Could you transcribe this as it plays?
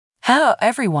Hello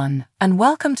everyone, and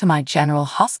welcome to my General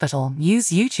Hospital News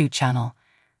YouTube channel.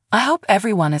 I hope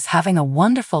everyone is having a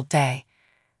wonderful day.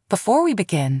 Before we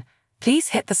begin,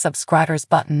 please hit the subscribers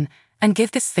button and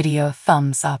give this video a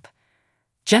thumbs up.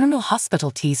 General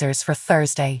Hospital teasers for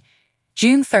Thursday,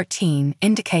 June 13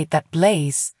 indicate that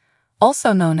Blaze,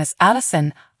 also known as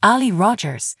Alison Ali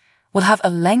Rogers, will have a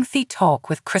lengthy talk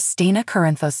with Kristina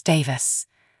Davis.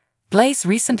 Blaze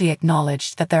recently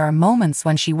acknowledged that there are moments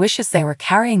when she wishes they were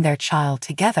carrying their child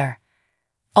together.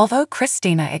 Although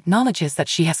Kristina acknowledges that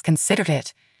she has considered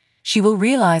it, she will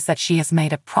realize that she has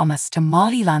made a promise to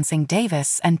Molly Lansing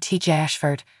Davis and TJ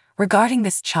Ashford regarding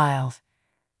this child.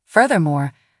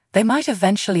 Furthermore, they might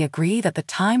eventually agree that the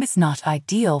time is not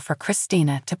ideal for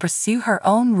Kristina to pursue her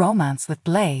own romance with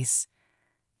Blaze.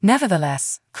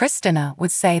 Nevertheless, Kristina would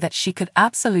say that she could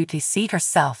absolutely see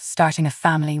herself starting a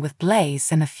family with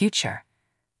Blaze in the future.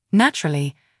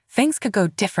 Naturally, things could go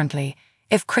differently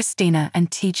if Kristina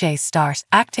and TJ start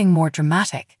acting more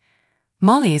dramatic.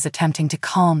 Molly is attempting to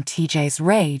calm TJ's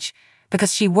rage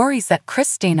because she worries that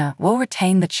Kristina will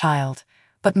retain the child,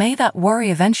 but may that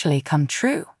worry eventually come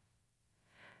true?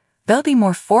 They'll be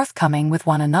more forthcoming with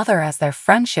one another as their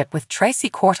friendship with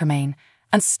Tracy Quartermaine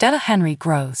and Stella Henry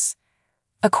grows.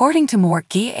 According to more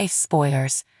GA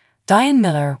spoilers, Diane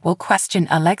Miller will question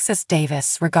Alexis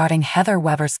Davis regarding Heather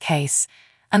Weber's case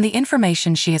and the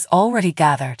information she has already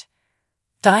gathered.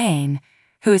 Diane,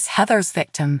 who is Heather's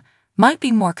victim, might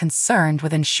be more concerned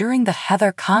with ensuring that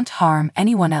Heather can't harm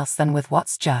anyone else than with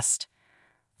what's just.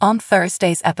 On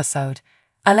Thursday's episode,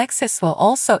 Alexis will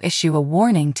also issue a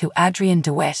warning to Adrian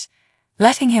DeWitt,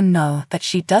 letting him know that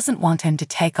she doesn't want him to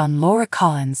take on Laura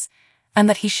Collins, and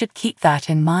that he should keep that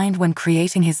in mind when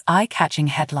creating his eye-catching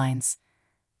headlines.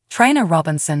 Trina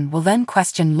Robinson will then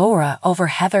question Laura over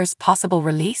Heather's possible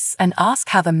release and ask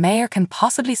how the mayor can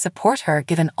possibly support her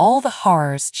given all the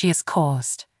horrors she has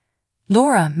caused.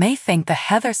 Laura may think the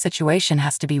Heather situation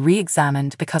has to be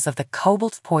re-examined because of the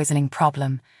cobalt poisoning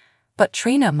problem, but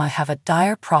Trina might have a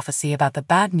dire prophecy about the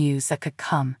bad news that could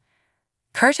come.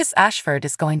 Curtis Ashford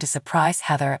is going to surprise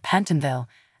Heather at Pentonville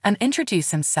and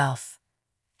introduce himself.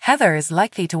 Heather is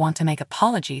likely to want to make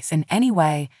apologies in any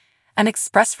way and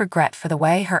express regret for the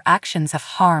way her actions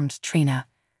have harmed Trina.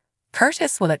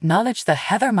 Curtis will acknowledge that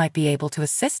Heather might be able to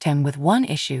assist him with one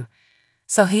issue,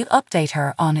 so he'll update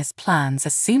her on his plans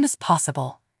as soon as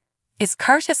possible. Is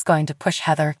Curtis going to push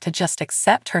Heather to just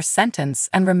accept her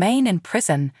sentence and remain in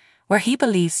prison where he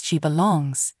believes she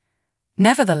belongs?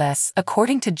 Nevertheless,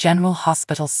 according to General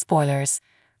Hospital spoilers,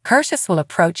 Curtis will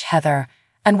approach Heather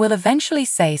and will eventually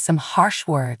say some harsh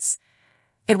words.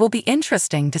 It will be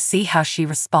interesting to see how she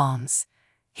responds.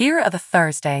 Here are the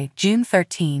Thursday, June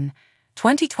 13,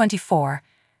 2024,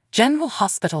 General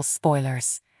Hospital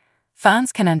spoilers.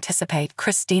 Fans can anticipate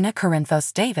Kristina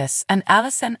Davis and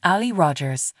Alison Ali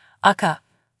Rogers, aka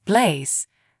Blaze,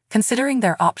 considering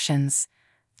their options.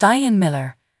 Diane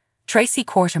Miller, Tracy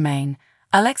Quartermaine,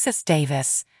 Alexis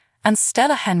Davis, and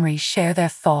Stella Henry share their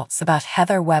thoughts about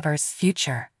Heather Weber's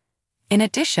future. In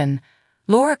addition,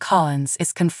 Laura Collins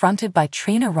is confronted by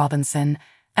Trina Robinson,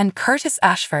 and Curtis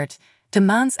Ashford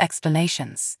demands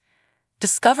explanations.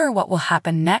 Discover what will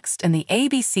happen next in the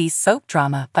ABC soap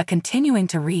drama by continuing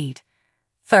to read.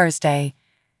 Thursday,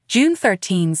 June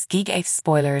 13's GA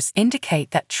spoilers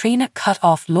indicate that Trina cut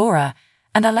off Laura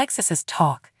and Alexis's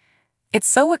talk. It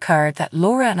so occurred that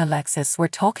Laura and Alexis were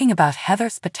talking about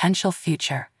Heather's potential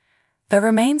future. There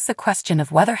remains the question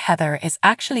of whether Heather is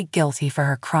actually guilty for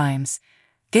her crimes,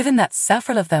 given that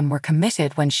several of them were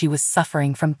committed when she was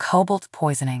suffering from cobalt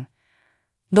poisoning.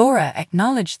 Laura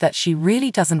acknowledged that she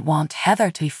really doesn't want Heather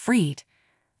to be freed.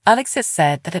 Alexis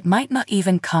said that it might not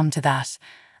even come to that,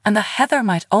 and that Heather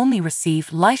might only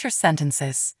receive lighter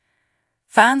sentences.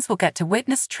 Fans will get to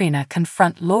witness Trina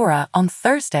confront Laura on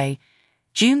Thursday,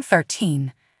 June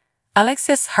 13.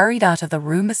 Alexis hurried out of the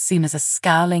room as soon as a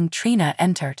scowling Trina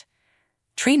entered.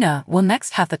 Trina will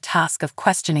next have the task of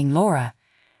questioning Laura.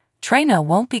 Trina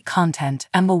won't be content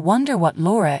and will wonder what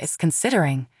Laura is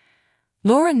considering.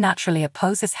 Laura naturally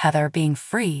opposes Heather being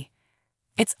free.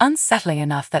 It's unsettling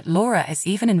enough that Laura is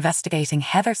even investigating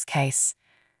Heather's case.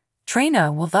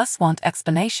 Trina will thus want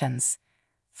explanations.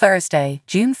 Thursday,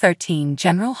 June 13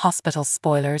 General Hospital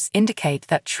spoilers indicate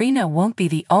that Trina won't be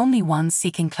the only one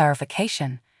seeking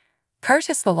clarification.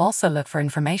 Curtis will also look for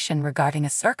information regarding a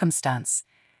circumstance.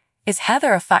 Is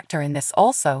Heather a factor in this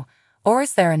also, or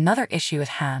is there another issue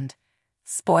at hand?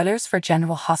 Spoilers for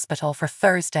General Hospital for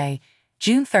Thursday,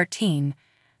 June 13,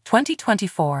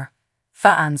 2024.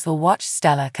 Fans will watch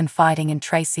Stella confiding in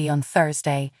Tracy on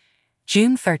Thursday,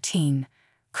 June 13.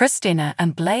 Kristina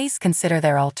and Blaze consider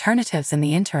their alternatives in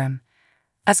the interim.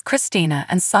 As Kristina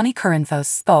and Sonny Corinthos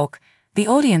spoke, the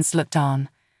audience looked on.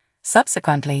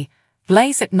 Subsequently,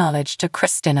 Blaze acknowledged to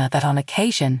Kristina that on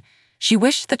occasion, she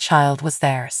wished the child was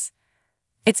theirs.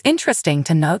 It's interesting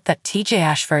to note that TJ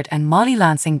Ashford and Molly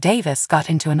Lansing Davis got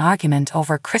into an argument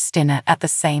over Kristina at the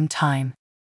same time.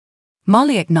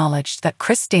 Molly acknowledged that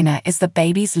Kristina is the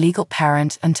baby's legal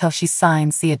parent until she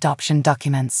signs the adoption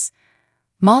documents.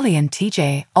 Molly and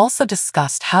TJ also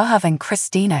discussed how having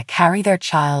Kristina carry their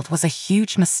child was a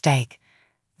huge mistake.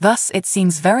 Thus, it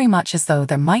seems very much as though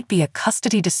there might be a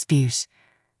custody dispute.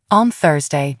 On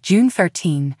Thursday, June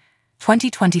 13,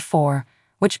 2024,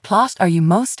 which plot are you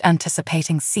most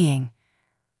anticipating seeing?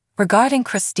 Regarding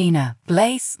Kristina,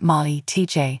 Blaze, Molly,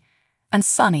 TJ, and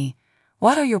Sonny,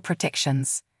 what are your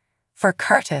predictions? For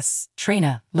Curtis,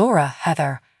 Trina, Laura,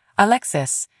 Heather,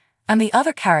 Alexis, and the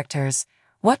other characters,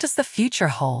 what does the future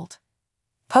hold?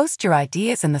 Post your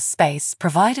ideas in the space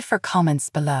provided for comments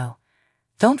below.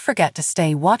 Don't forget to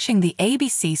stay watching the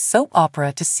ABC soap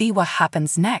opera to see what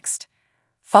happens next.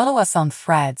 Follow us on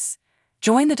Threads.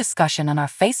 Join the discussion on our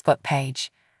Facebook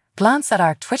page. Glance at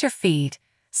our Twitter feed.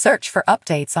 Search for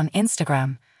updates on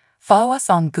Instagram. Follow us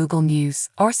on Google News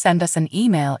or send us an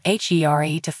email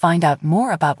HERE to find out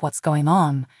more about what's going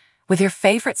on with your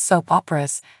favorite soap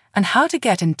operas and how to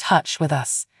get in touch with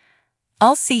us.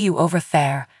 I'll see you over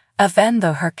there. Even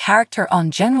though her character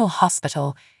on General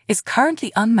Hospital is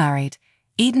currently unmarried,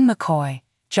 Eden McCoy,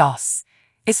 Joss,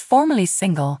 is formerly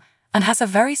single and has a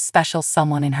very special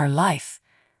someone in her life.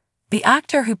 The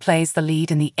actor who plays the lead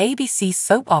in the ABC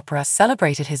soap opera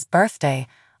celebrated his birthday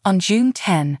on June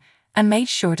 10 and made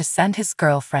sure to send his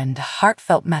girlfriend a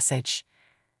heartfelt message.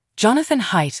 Jonathan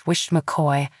Haidt wished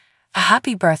McCoy a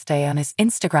happy birthday on his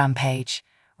Instagram page,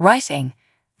 writing,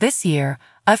 "This year,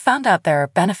 I found out there are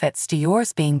benefits to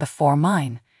yours being before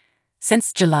mine."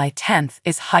 Since July 10th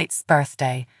is Haidt's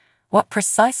birthday, what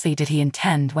precisely did he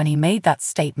intend when he made that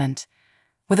statement?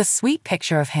 With a sweet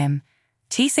picture of him,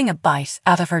 teasing a bite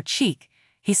out of her cheek,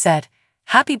 he said,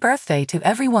 "Happy birthday to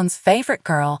everyone's favorite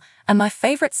girl and my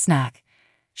favorite snack."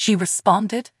 She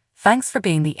responded, "Thanks for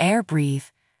being the air breathe."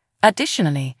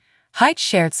 Additionally, Haidt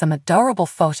shared some adorable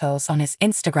photos on his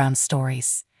Instagram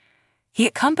stories. He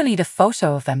accompanied a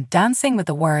photo of them dancing with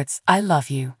the words, "I love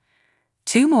you."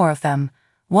 Two more of them,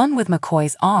 one with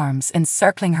McCoy's arms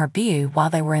encircling her bayou while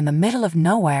they were in the middle of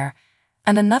nowhere,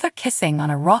 and another kissing on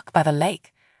a rock by the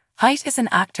lake. Haidt is an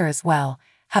actor as well,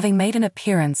 having made an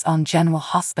appearance on General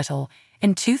Hospital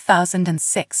in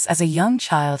 2006 as a young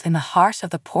child in the heart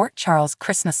of the Port Charles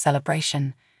Christmas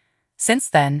celebration. Since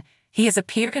then, he has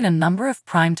appeared in a number of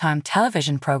primetime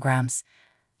television programs,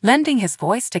 lending his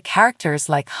voice to characters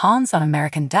like Hans on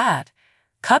American Dad,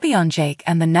 Cubby on Jake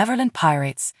and the Neverland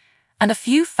Pirates, and a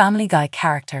few Family Guy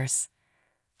characters.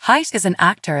 Haidt is an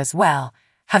actor as well,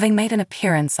 having made an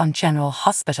appearance on General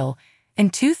Hospital in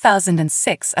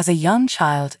 2006 as a young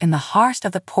child in the heart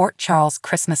of the Port Charles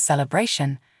Christmas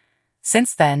celebration.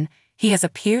 Since then, he has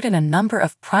appeared in a number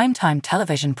of primetime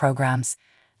television programs,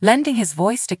 lending his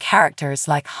voice to characters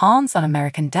like Hans on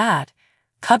American Dad,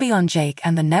 Cubby on Jake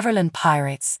and the Neverland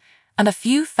Pirates, and a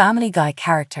few Family Guy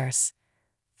characters.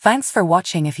 Thanks for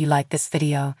watching. If you like this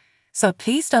video, so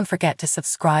please don't forget to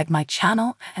subscribe my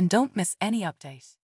channel and don't miss any update.